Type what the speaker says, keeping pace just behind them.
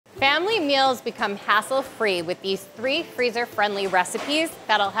Family meals become hassle-free with these 3 freezer-friendly recipes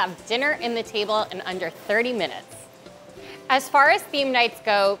that'll have dinner in the table in under 30 minutes. As far as theme nights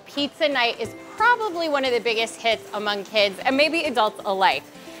go, pizza night is probably one of the biggest hits among kids and maybe adults alike.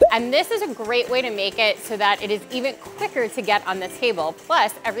 And this is a great way to make it so that it is even quicker to get on the table.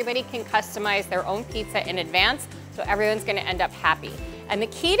 Plus, everybody can customize their own pizza in advance, so everyone's gonna end up happy. And the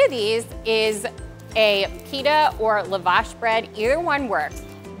key to these is a pita or lavash bread, either one works.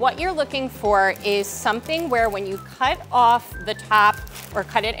 What you're looking for is something where when you cut off the top or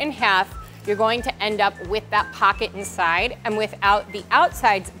cut it in half, you're going to end up with that pocket inside and without the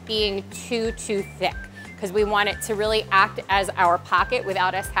outsides being too thick, because we want it to really act as our pocket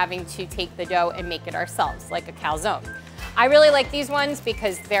without us having to take the dough and make it ourselves, like a calzone. I really like these ones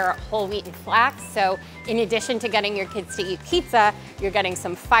because they're whole wheat and flax, so in addition to getting your kids to eat pizza, you're getting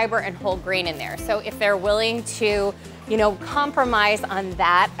some fiber and whole grain in there. So if they're willing to, compromise on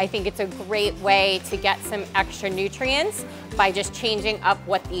that, I think it's a great way to get some extra nutrients by just changing up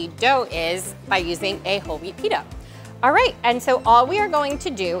what the dough is by using a whole wheat pita. All right, and so all we are going to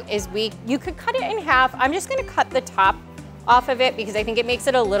do is you could cut it in half. I'm just gonna cut the top off of it because I think it makes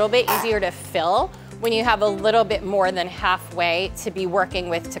it a little bit easier to fill when you have a little bit more than halfway to be working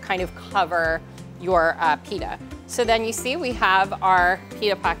with to kind of cover your pita. So then you see we have our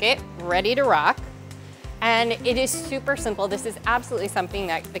pita pocket ready to rock. And it is super simple. This is absolutely something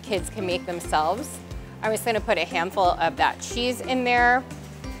that the kids can make themselves. I'm just gonna put a handful of that cheese in there.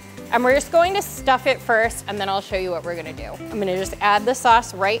 And we're just going to stuff it first, and then I'll show you what we're gonna do. I'm gonna just add the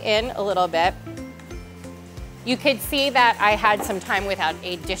sauce right in a little bit. You could see that I had some time without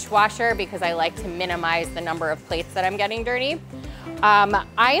a dishwasher because I like to minimize the number of plates that I'm getting dirty. I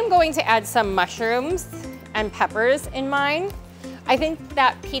am going to add some mushrooms and peppers in mine. I think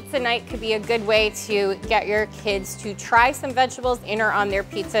that pizza night could be a good way to get your kids to try some vegetables in or on their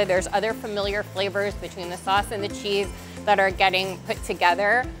pizza. There's other familiar flavors between the sauce and the cheese that are getting put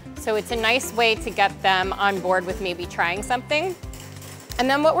together. So it's a nice way to get them on board with maybe trying something. And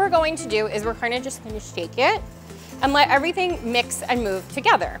then what we're going to do is we're kind of just gonna shake it and let everything mix and move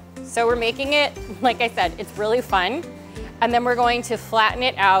together. So we're making it, like I said, it's really fun. And then we're going to flatten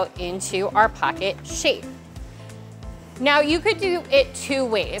it out into our pocket shape. Now you could do it 2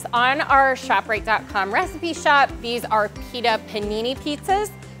 ways. On our ShopRite.com recipe shop, these are pita panini pizzas.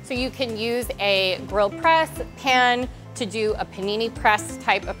 So you can use a grill press pan to do a panini press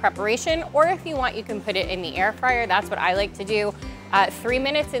type of preparation, or if you want, you can put it in the air fryer. That's what I like to do. 3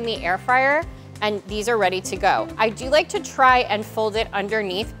 minutes in the air fryer, and these are ready to go. I do like to try and fold it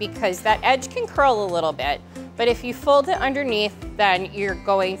underneath because that edge can curl a little bit. But if you fold it underneath, then you're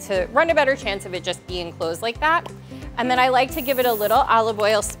going to run a better chance of it just being closed like that. And then I like to give it a little olive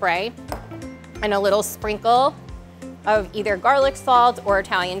oil spray and a little sprinkle of either garlic salt or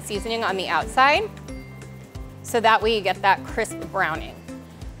Italian seasoning on the outside. So that way you get that crisp browning.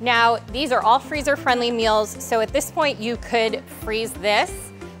 Now, these are all freezer-friendly meals, so at this point you could freeze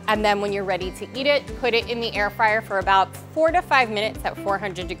this, and then when you're ready to eat it, put it in the air fryer for about 4 to 5 minutes at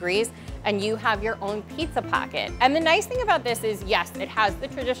 400 degrees, and you have your own pizza pocket. And the nice thing about this is, yes, it has the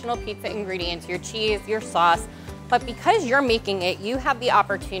traditional pizza ingredients, your cheese, your sauce, but because you're making it, you have the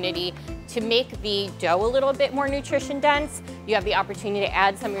opportunity to make the dough a little bit more nutrition dense. You have the opportunity to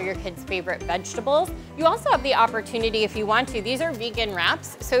add some of your kids' favorite vegetables. You also have the opportunity, if you want to, these are vegan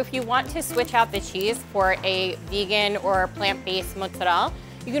wraps, so if you want to switch out the cheese for a vegan or plant-based mozzarella,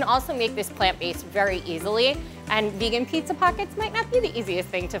 you can also make this plant-based very easily. And vegan pizza pockets might not be the easiest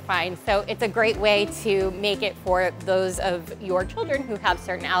thing to find, so it's a great way to make it for those of your children who have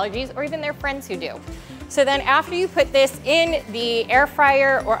certain allergies or even their friends who do. So then after you put this in the air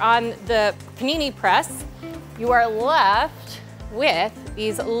fryer or on the panini press, you are left with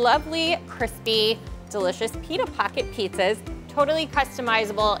these lovely, crispy, delicious pita pocket pizzas, totally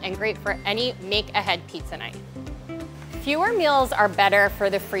customizable and great for any make-ahead pizza night. Fewer meals are better for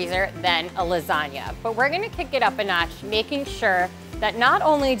the freezer than a lasagna, but we're gonna kick it up a notch, making sure that not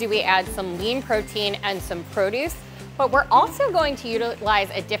only do we add some lean protein and some produce, but we're also going to utilize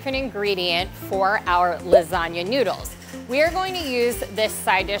a different ingredient for our lasagna noodles. We are going to use this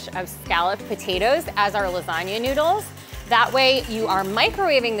side dish of scalloped potatoes as our lasagna noodles. That way you are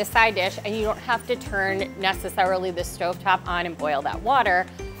microwaving the side dish and you don't have to turn necessarily the stovetop on and boil that water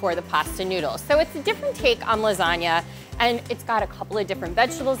for the pasta noodles. So it's a different take on lasagna, and it's got a couple of different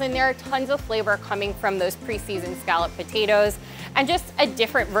vegetables in there, tons of flavor coming from those pre-seasoned scalloped potatoes, and just a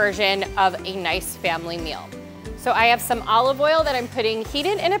different version of a nice family meal. So I have some olive oil that I'm putting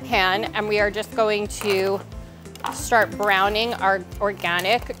heated in a pan, and we are just going to start browning our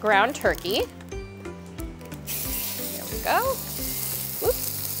organic ground turkey. There we go.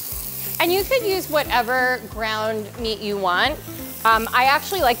 Oops. And you could use whatever ground meat you want. I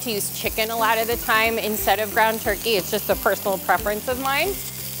actually like to use chicken a lot of the time instead of ground turkey. It's just a personal preference of mine,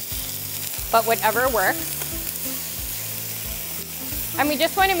 but whatever works. And we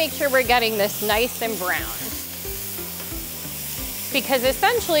just want to make sure we're getting this nice and brown, because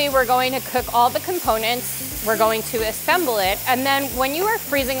essentially we're going to cook all the components, we're going to assemble it, and then when you are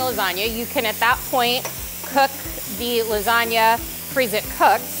freezing lasagna, you can at that point cook the lasagna, freeze it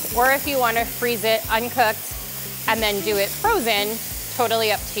cooked, or if you want to freeze it uncooked and then do it frozen,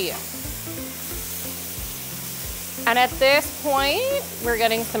 totally up to you. And at this point, we're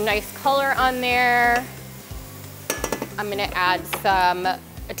getting some nice color on there. I'm gonna add some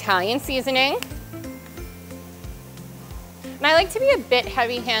Italian seasoning. And I like to be a bit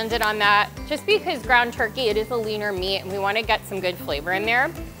heavy-handed on that, just because ground turkey, it is a leaner meat and we want to get some good flavor in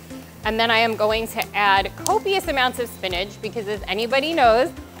there. And then I am going to add copious amounts of spinach, because as anybody knows,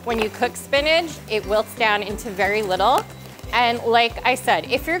 when you cook spinach, it wilts down into very little. And like I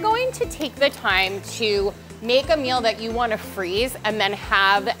said, if you're going to take the time to make a meal that you want to freeze and then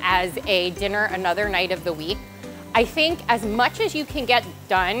have as a dinner another night of the week, I think as much as you can get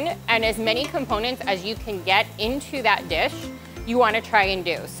done and as many components as you can get into that dish, you want to try and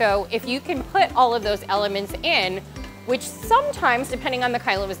do. So if you can put all of those elements in, which sometimes, depending on the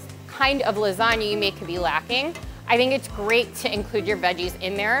kind of lasagna you make, could be lacking, I think it's great to include your veggies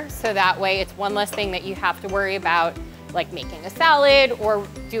in there, so that way it's one less thing that you have to worry about, like making a salad or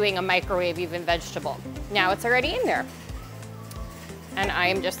doing a microwave even vegetable. Now it's already in there. And I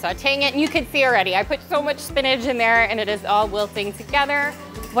am just sauteing it, and you can see already, I put so much spinach in there and it is all wilting together.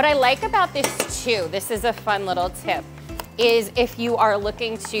 What I like about this too, this is a fun little tip, is if you are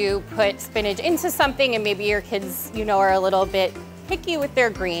looking to put spinach into something and maybe your kids, you know, are a little bit picky with their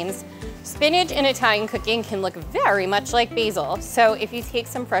greens, spinach in Italian cooking can look very much like basil. So if you take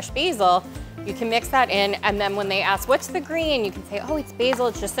some fresh basil, you can mix that in, and then when they ask, what's the green? You can say, oh, it's basil,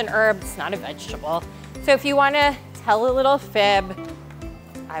 it's just an herb, it's not a vegetable. So if you wanna tell a little fib,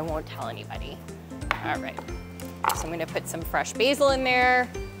 I won't tell anybody. All right, so I'm gonna put some fresh basil in there,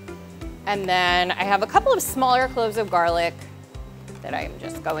 and then I have a couple of smaller cloves of garlic that I'm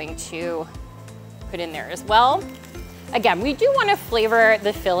just going to put in there as well. Again, we do wanna flavor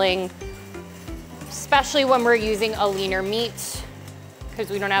the filling, especially when we're using a leaner meat, because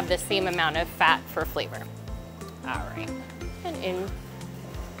we don't have the same amount of fat for flavor. All right, and in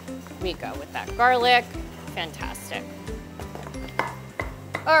we go with that garlic. Fantastic.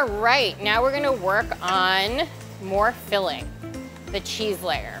 All right, now we're gonna work on more filling, the cheese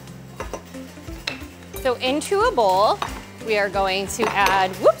layer. So into a bowl, we are going to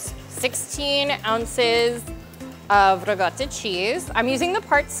add, 16 ounces of ricotta cheese. I'm using the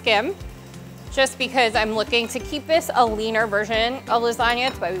part skim, just because I'm looking to keep this a leaner version of lasagna.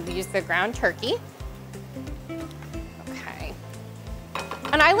 That's why we use the ground turkey. Okay.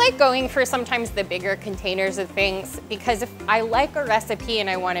 And I like going for sometimes the bigger containers of things, because if I like a recipe and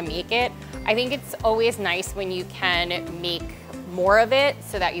I want to make it, I think it's always nice when you can make more of it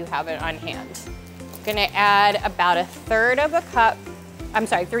so that you have it on hand. I'm gonna add about 1/3 of a cup, I'm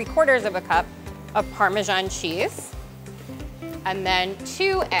sorry, 3/4 of a cup of Parmesan cheese, and then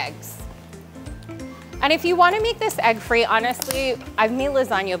 2 eggs. And if you want to make this egg-free, honestly, I've made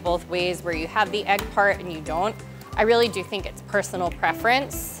lasagna both ways, where you have the egg part and you don't. I really do think it's personal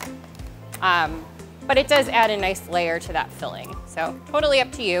preference, but it does add a nice layer to that filling. So totally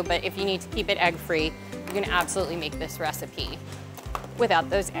up to you, but if you need to keep it egg-free, you can absolutely make this recipe without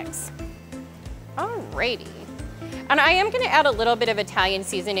those eggs. Alrighty. And I am gonna add a little bit of Italian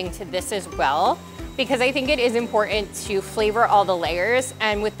seasoning to this as well, because I think it is important to flavor all the layers.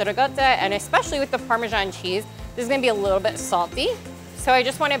 And with the ricotta, and especially with the Parmesan cheese, this is gonna be a little bit salty. So I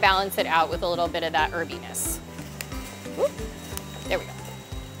just wanna balance it out with a little bit of that herbiness. Ooh, there we go.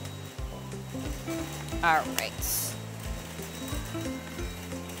 All right.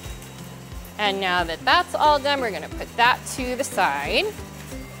 And now that that's all done, we're gonna put that to the side.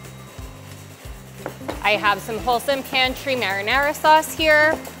 I have some Wholesome Pantry marinara sauce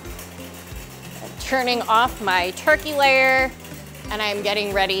here. I'm turning off my turkey layer, and I'm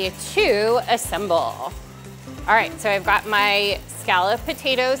getting ready to assemble. All right, so I've got my scalloped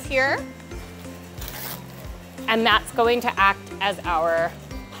potatoes here, and that's going to act as our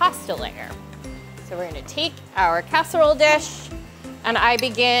pasta layer. So we're gonna take our casserole dish, and I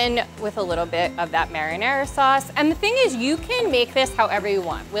begin with a little bit of that marinara sauce. And the thing is, you can make this however you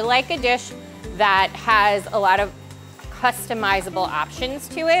want. We like a dish that has a lot of customizable options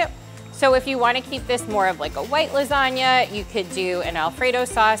to it. So if you want to keep this more of like a white lasagna, you could do an Alfredo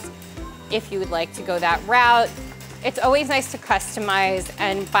sauce. If you would like to go that route, it's always nice to customize,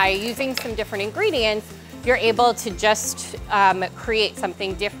 and by using some different ingredients, you're able to just create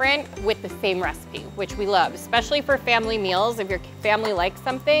something different with the same recipe, which we love, especially for family meals. If your family likes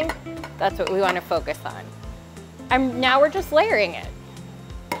something, that's what we want to focus on. And now we're just layering it.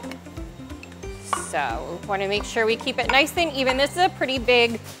 So we want to make sure we keep it nice and even. This is a pretty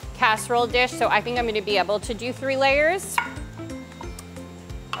big casserole dish, so I think I'm going to be able to do 3 layers.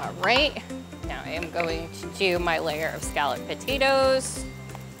 All right, now I am going to do my layer of scalloped potatoes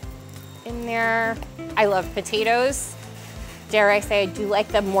in there. I love potatoes. Dare I say I do like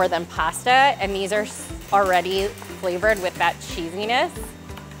them more than pasta, and these are already flavored with that cheesiness.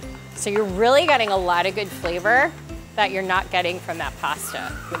 So you're really getting a lot of good flavor that you're not getting from that pasta,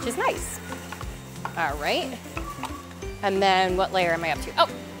 which is nice. All right, and then what layer am I up to? Oh,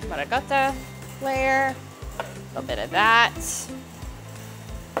 maragota layer, a little bit of that.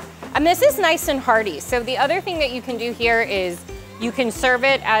 And this is nice and hearty. So the other thing that you can do here is you can serve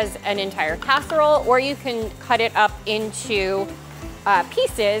it as an entire casserole, or you can cut it up into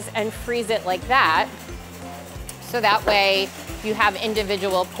pieces and freeze it like that. So that way you have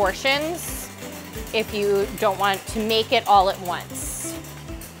individual portions if you don't want to make it all at once.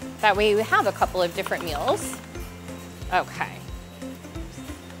 That way you have a couple of different meals. Okay.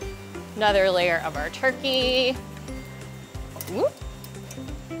 Another layer of our turkey. Ooh.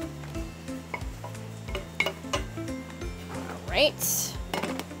 Right.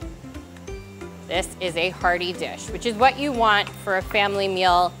 This is a hearty dish, which is what you want for a family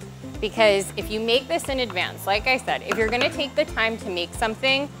meal, because if you make this in advance, like I said, if you're gonna take the time to make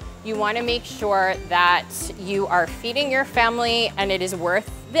something, you wanna make sure that you are feeding your family and it is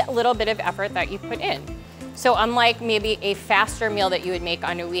worth the little bit of effort that you put in. So unlike maybe a faster meal that you would make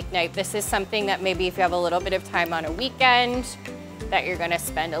on a weeknight, this is something that maybe if you have a little bit of time on a weekend, that you're gonna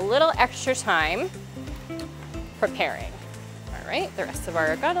spend a little extra time preparing. All right, the rest of our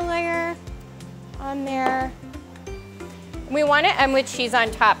ricotta layer on there. We want to end with cheese on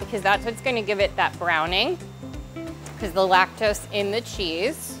top because that's what's going to give it that browning, because the lactose in the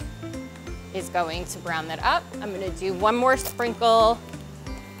cheese is going to brown that up. I'm going to do one more sprinkle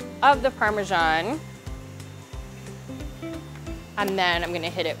of the Parmesan, and then I'm going to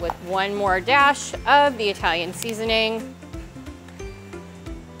hit it with one more dash of the Italian seasoning.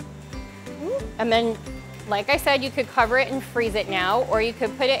 And then, like I said, you could cover it and freeze it now, or you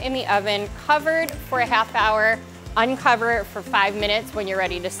could put it in the oven covered for a half hour, uncover it for 5 minutes when you're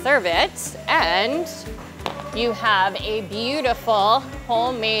ready to serve it, and you have a beautiful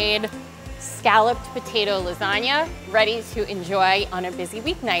homemade scalloped potato lasagna ready to enjoy on a busy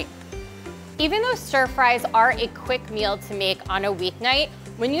weeknight. Even though stir fries are a quick meal to make on a weeknight,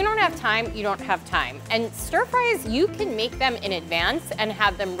 when you don't have time, you don't have time. And stir fries, you can make them in advance and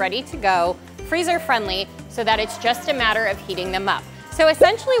have them ready to go, freezer friendly, so that it's just a matter of heating them up. So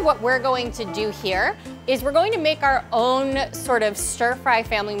essentially what we're going to do here is we're going to make our own sort of stir fry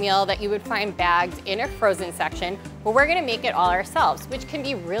family meal that you would find bagged in a frozen section, but we're gonna make it all ourselves, which can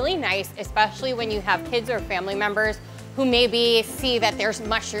be really nice, especially when you have kids or family members who maybe see that there's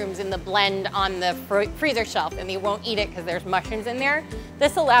mushrooms in the blend on the freezer shelf and they won't eat it because there's mushrooms in there.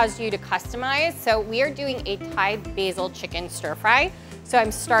 This allows you to customize. So we are doing a Thai basil chicken stir fry. So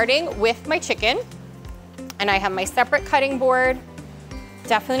I'm starting with my chicken, and I have my separate cutting board.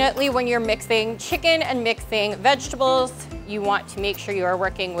 Definitely when you're mixing chicken and mixing vegetables, you want to make sure you are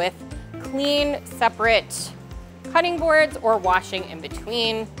working with clean, separate cutting boards or washing in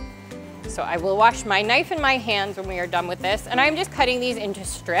between. So I will wash my knife and my hands when we are done with this, and I'm just cutting these into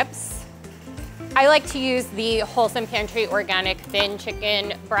strips. I like to use the Wholesome Pantry organic thin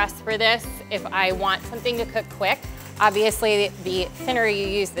chicken breast for this if I want something to cook quick. Obviously, the thinner you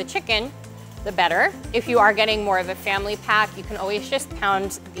use the chicken, the better. If you are getting more of a family pack, you can always just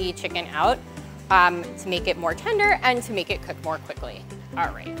pound the chicken out to make it more tender and to make it cook more quickly. All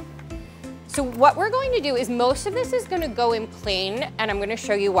right. So what we're going to do is most of this is going to go in plain, and I'm going to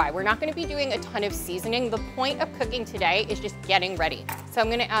show you why. We're not going to be doing a ton of seasoning. The point of cooking today is just getting ready. So I'm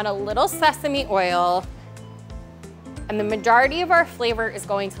going to add a little sesame oil, and the majority of our flavor is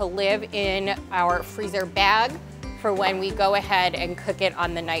going to live in our freezer bag for when we go ahead and cook it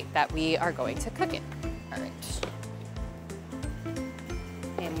on the night that we are going to cook it. All right.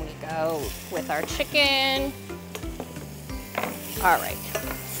 And we go with our chicken. All right.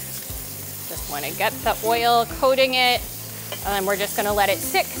 Just want to get the oil coating it, and then we're just going to let it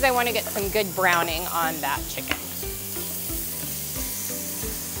sit because I want to get some good browning on that chicken.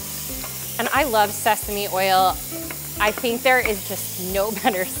 And I love sesame oil. I think there is just no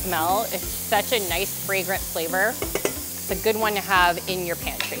better smell. It's such a nice fragrant flavor. It's a good one to have in your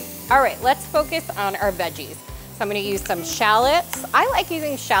pantry. All right, let's focus on our veggies. So I'm gonna use some shallots. I like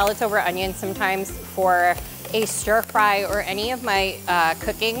using shallots over onions sometimes for a stir fry or any of my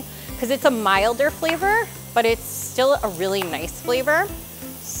cooking, because it's a milder flavor, but it's still a really nice flavor.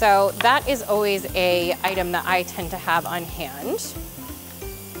 So that is always an item that I tend to have on hand.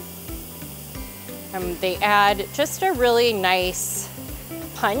 They add just a really nice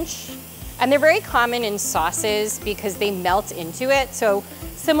punch, and they're very common in sauces because they melt into it. So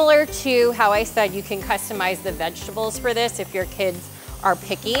similar to how I said you can customize the vegetables for this if your kids are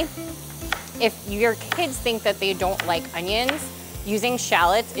picky. If your kids think that they don't like onions, using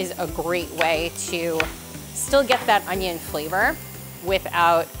shallots is a great way to still get that onion flavor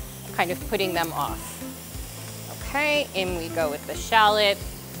without kind of putting them off. Okay, in we go with the shallot.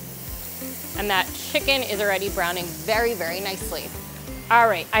 And that chicken is already browning very, very nicely. All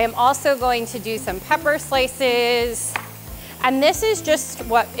right, I am also going to do some pepper slices. And this is just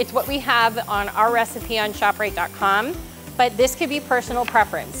what we have on our recipe on ShopRite.com, but this could be personal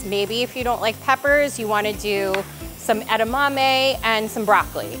preference. Maybe if you don't like peppers, you wanna do some edamame and some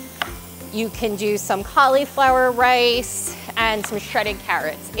broccoli. You can do some cauliflower rice and some shredded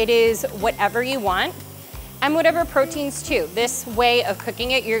carrots. It is whatever you want, and whatever proteins too. This way of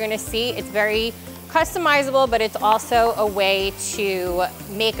cooking it, you're gonna see it's very customizable, but it's also a way to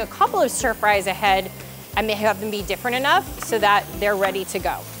make a couple of stir fries ahead and they have them be different enough so that they're ready to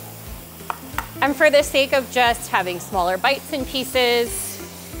go. And for the sake of just having smaller bites and pieces,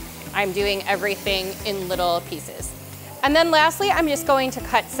 I'm doing everything in little pieces. And then lastly, I'm just going to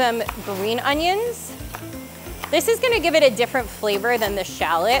cut some green onions. This is gonna give it a different flavor than the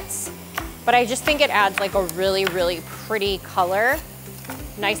shallots, but I just think it adds like a really, really pretty color.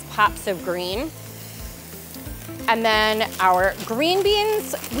 Nice pops of green. And then our green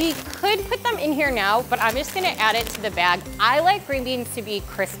beans, we could put them in here now, but I'm just gonna add it to the bag. I like green beans to be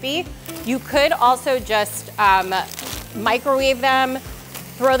crispy. You could also just microwave them,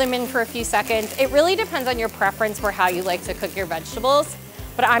 throw them in for a few seconds. It really depends on your preference for how you like to cook your vegetables,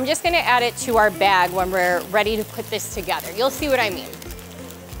 but I'm just gonna add it to our bag when we're ready to put this together. You'll see what I mean.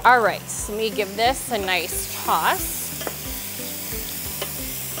 All right, so let me give this a nice toss.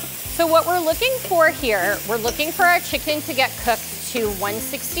 So what we're looking for here, we're looking for our chicken to get cooked to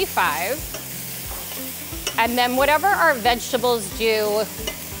 165. And then whatever our vegetables do,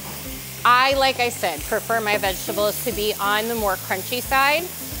 like I said, prefer my vegetables to be on the more crunchy side.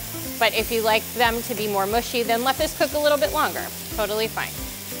 But if you like them to be more mushy, then let this cook a little bit longer. Totally fine.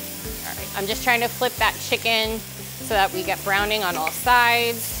 All right, I'm just trying to flip that chicken so that we get browning on all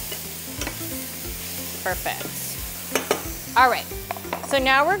sides. Perfect. All right. So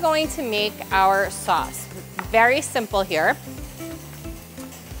now we're going to make our sauce. Very simple here.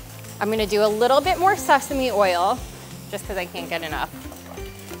 I'm gonna do a little bit more sesame oil, just because I can't get enough.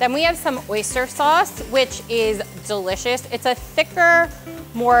 Then we have some oyster sauce, which is delicious. It's a thicker,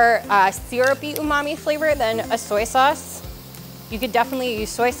 more syrupy umami flavor than a soy sauce. You could definitely use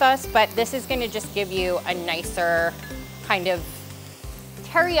soy sauce, but this is gonna just give you a nicer kind of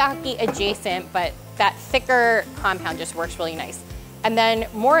teriyaki adjacent, but that thicker compound just works really nice. And then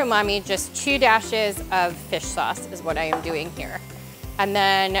more umami, just 2 dashes of fish sauce is what I am doing here. And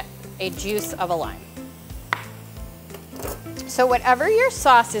then a juice of a lime. So whatever your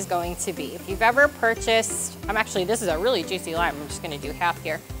sauce is going to be, if you've ever purchased, this is a really juicy lime, I'm just gonna do half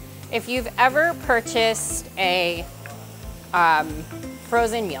here. If you've ever purchased a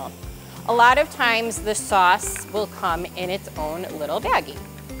frozen meal, a lot of times the sauce will come in its own little baggie.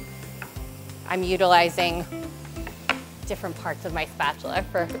 I'm utilizing different parts of my spatula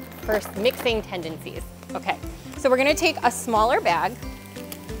for mixing tendencies. Okay, so we're gonna take a smaller bag,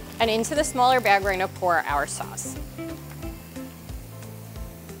 and into the smaller bag, we're gonna pour our sauce.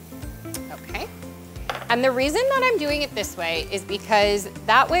 Okay, and the reason that I'm doing it this way is because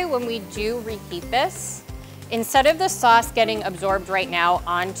that way when we do reheat this, instead of the sauce getting absorbed right now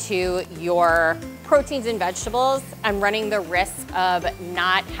onto your proteins and vegetables and running the risk of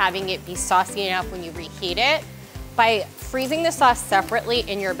not having it be saucy enough when you reheat it, by freezing the sauce separately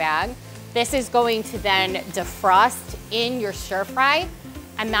in your bag, this is going to then defrost in your stir fry,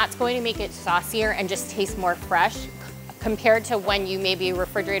 and that's going to make it saucier and just taste more fresh compared to when you maybe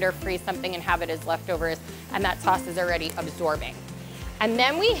refrigerator freeze something and have it as leftovers and that sauce is already absorbing. And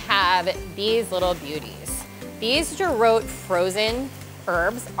then we have these little beauties. These Jarot frozen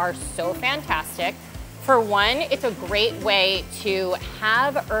herbs are so fantastic. For one, it's a great way to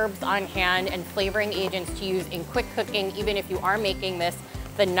have herbs on hand and flavoring agents to use in quick cooking, even if you are making this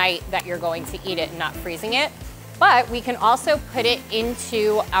the night that you're going to eat it and not freezing it. But we can also put it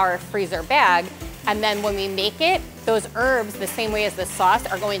into our freezer bag And then when we make it, those herbs, the same way as the sauce,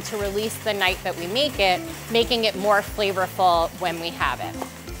 are going to release the night that we make it, making it more flavorful when we have it.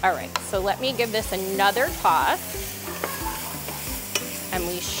 All right, so let me give this another toss. And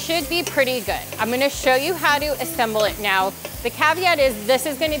we should be pretty good. I'm gonna show you how to assemble it now. The caveat is this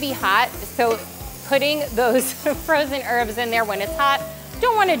is gonna be hot, so putting those frozen herbs in there when it's hot,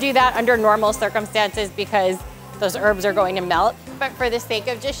 don't wanna do that under normal circumstances because those herbs are going to melt. But for the sake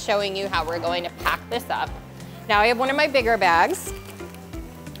of just showing you how we're going to pack this up. Now I have one of my bigger bags.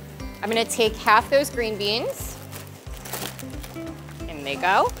 I'm gonna take half those green beans. In they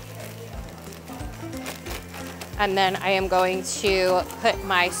go. And then I am going to put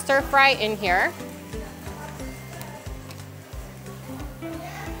my stir fry in here.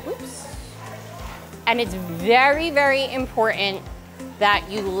 Oops. And it's very, very important that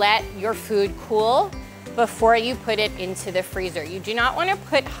you let your food cool before you put it into the freezer. You do not want to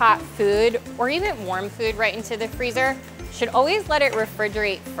put hot food or even warm food right into the freezer. You should always let it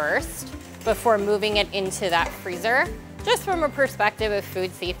refrigerate first before moving it into that freezer, just from a perspective of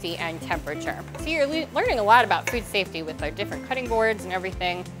food safety and temperature. So you're learning a lot about food safety with our different cutting boards and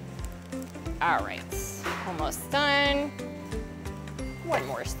everything. All right, almost done. One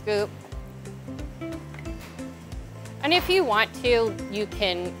more scoop. And if you want to, you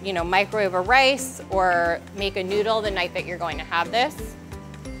can, microwave a rice or make a noodle the night that you're going to have this.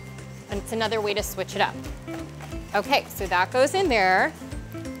 And it's another way to switch it up. Okay, so that goes in there.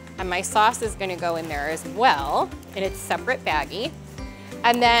 And my sauce is gonna go in there as well in its separate baggie.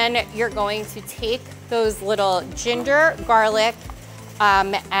 And then you're going to take those little ginger, garlic,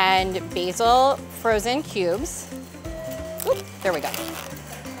 and basil frozen cubes. Oop, there we go.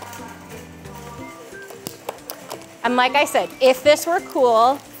 And like I said, if this were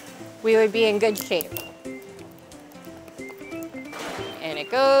cool, we would be in good shape. And it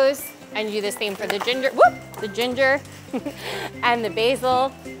goes, and you do the same for the ginger, the ginger and the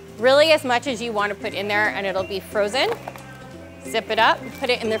basil. Really as much as you want to put in there, and it'll be frozen. Zip it up, put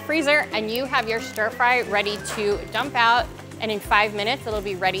it in the freezer, and you have your stir fry ready to dump out, and in 5 minutes, it'll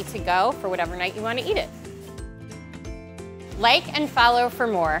be ready to go for whatever night you want to eat it. Like and follow for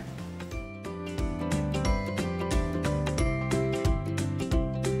more.